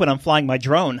back when I'm flying my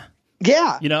drone.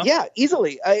 Yeah, yeah,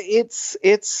 easily.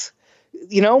 It's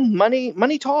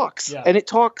money talks, and it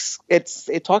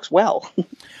talks well.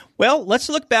 Well, let's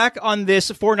look back on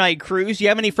this 4-night cruise. Do you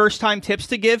have any first-time tips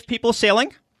to give people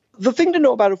sailing? The thing to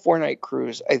know about a 4-night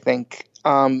cruise, I think,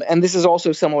 and this is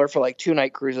also similar for like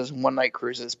 2-night cruises and 1-night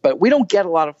cruises, but we don't get a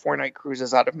lot of 4-night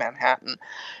cruises out of Manhattan.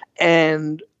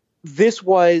 And this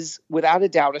was, without a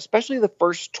doubt, especially the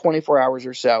first 24 hours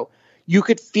or so, you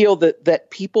could feel that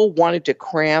people wanted to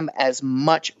cram as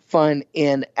much fun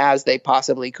in as they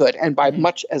possibly could. And by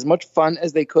as much fun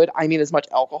as they could, I mean as much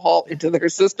alcohol into their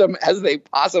system as they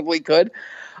possibly could.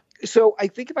 So I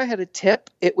think if I had a tip,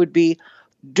 it would be,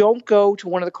 don't go to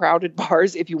one of the crowded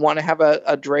bars if you want to have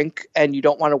a drink and you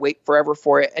don't want to wait forever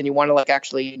for it and you want to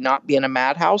actually not be in a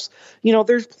madhouse.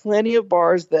 There's plenty of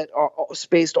bars that are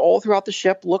spaced all throughout the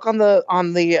ship. Look on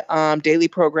the daily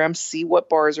program, see what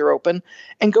bars are open,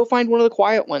 and go find one of the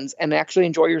quiet ones and actually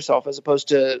enjoy yourself as opposed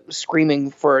to screaming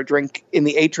for a drink in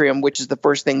the atrium, which is the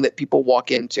first thing that people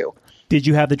walk into. Did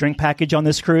you have the drink package on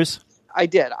this cruise? I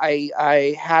did.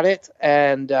 I had it,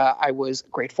 and I was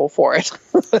grateful for it.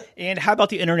 And how about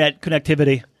the internet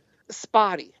connectivity?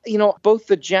 Spotty. Both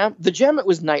the gem, it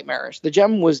was nightmarish. The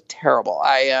gem was terrible.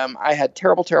 I had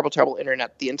terrible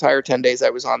internet the entire 10 days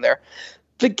I was on there.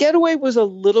 The Getaway was a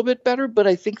little bit better, but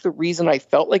I think the reason I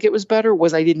felt like it was better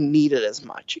was I didn't need it as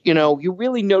much. You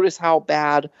really notice how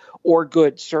bad or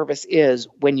good service is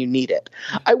when you need it.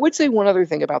 I would say one other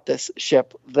thing about this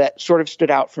ship that sort of stood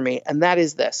out for me, and that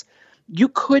is this. You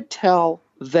could tell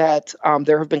that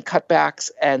there have been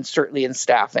cutbacks and certainly in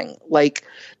staffing. Like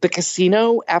the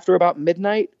casino after about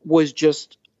midnight was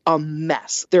just a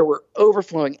mess. There were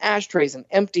overflowing ashtrays and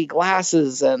empty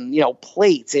glasses and,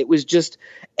 plates. It was just,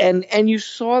 and you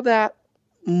saw that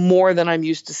more than I'm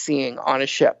used to seeing on a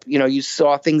ship. You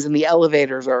saw things in the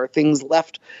elevators or things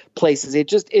left places. It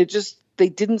just, they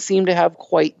didn't seem to have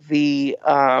quite the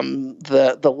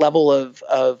level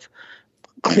of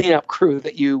cleanup crew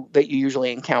that you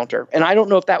usually encounter. And I don't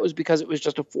know if that was because it was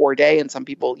just a 4-day and some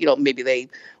people, maybe they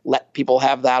let people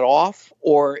have that off,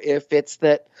 or if it's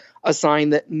that a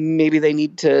sign that maybe they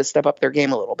need to step up their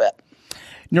game a little bit.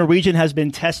 Norwegian has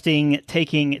been testing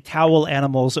taking towel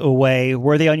animals away.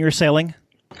 Were they on your sailing?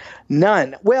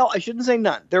 None. Well, I shouldn't say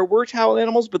none. There were towel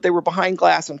animals, but they were behind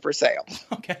glass and for sale.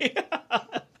 Okay.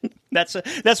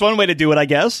 That's one way to do it, I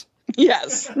guess.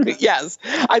 Yes.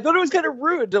 I thought it was kind of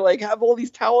rude to have all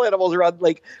these towel animals around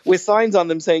with signs on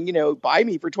them saying, buy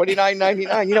me for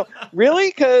 $29.99. Really?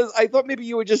 Because I thought maybe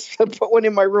you would just put one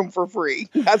in my room for free.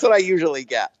 That's what I usually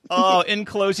get. Oh, in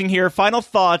closing here, final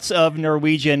thoughts of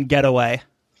Norwegian Getaway.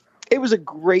 It was a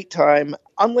great time.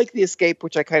 Unlike the Escape,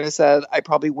 which I kind of said I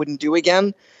probably wouldn't do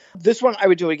again. This one I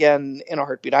would do again in a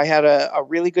heartbeat. I had a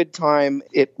really good time.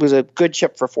 It was a good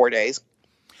ship for 4 days.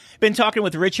 Been talking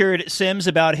with Richard Sims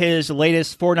about his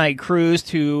latest 4-night cruise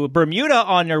to Bermuda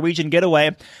on Norwegian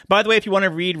Getaway. By the way, if you want to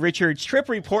read Richard's trip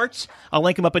reports, I'll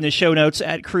link them up in the show notes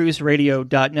at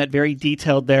cruiseradio.net. Very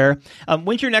detailed there.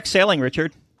 When's your next sailing,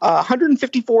 Richard?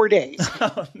 154 days.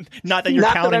 Not that you're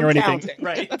counting or anything. Counting.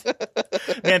 Right.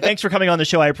 Man, thanks for coming on the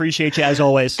show. I appreciate you as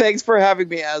always. Thanks for having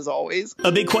me as always.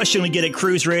 A big question we get at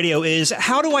Cruise Radio is,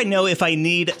 how do I know if I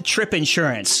need trip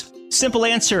insurance? Simple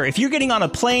answer. If you're getting on a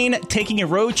plane, taking a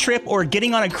road trip, or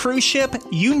getting on a cruise ship,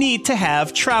 you need to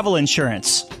have travel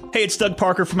insurance. Hey, it's Doug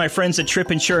Parker from my friends at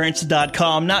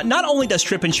tripinsurance.com. Not only does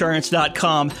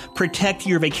tripinsurance.com protect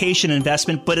your vacation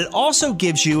investment, but it also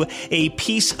gives you a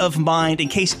peace of mind in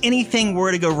case anything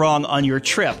were to go wrong on your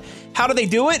trip. How do they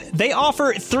do it? They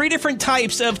offer 3 different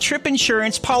types of trip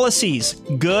insurance policies.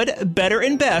 Good, better,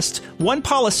 and best. One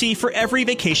policy for every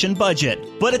vacation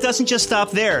budget. But it doesn't just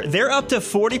stop there. They're up to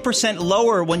 40%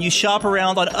 lower when you shop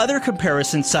around on other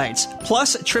comparison sites.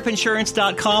 Plus,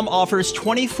 tripinsurance.com offers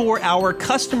 24-hour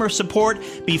customer support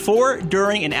before,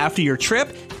 during, and after your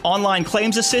trip, online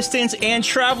claims assistance, and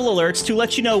travel alerts to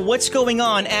let you know what's going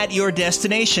on at your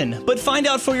destination. But find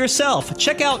out for yourself.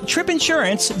 Check out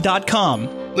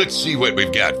tripinsurance.com. Let's see what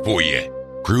we've got for you.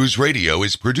 Cruise Radio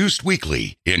is produced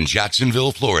weekly in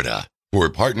Jacksonville, Florida. For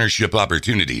partnership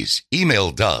opportunities,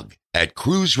 email Doug at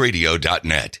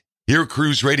cruiseradio.net. Hear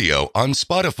Cruise Radio on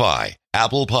Spotify,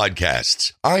 Apple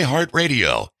Podcasts,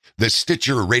 iHeartRadio, the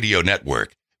Stitcher Radio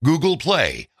Network, Google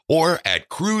Play, or at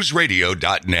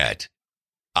cruiseradio.net.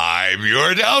 I'm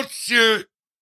your announcer,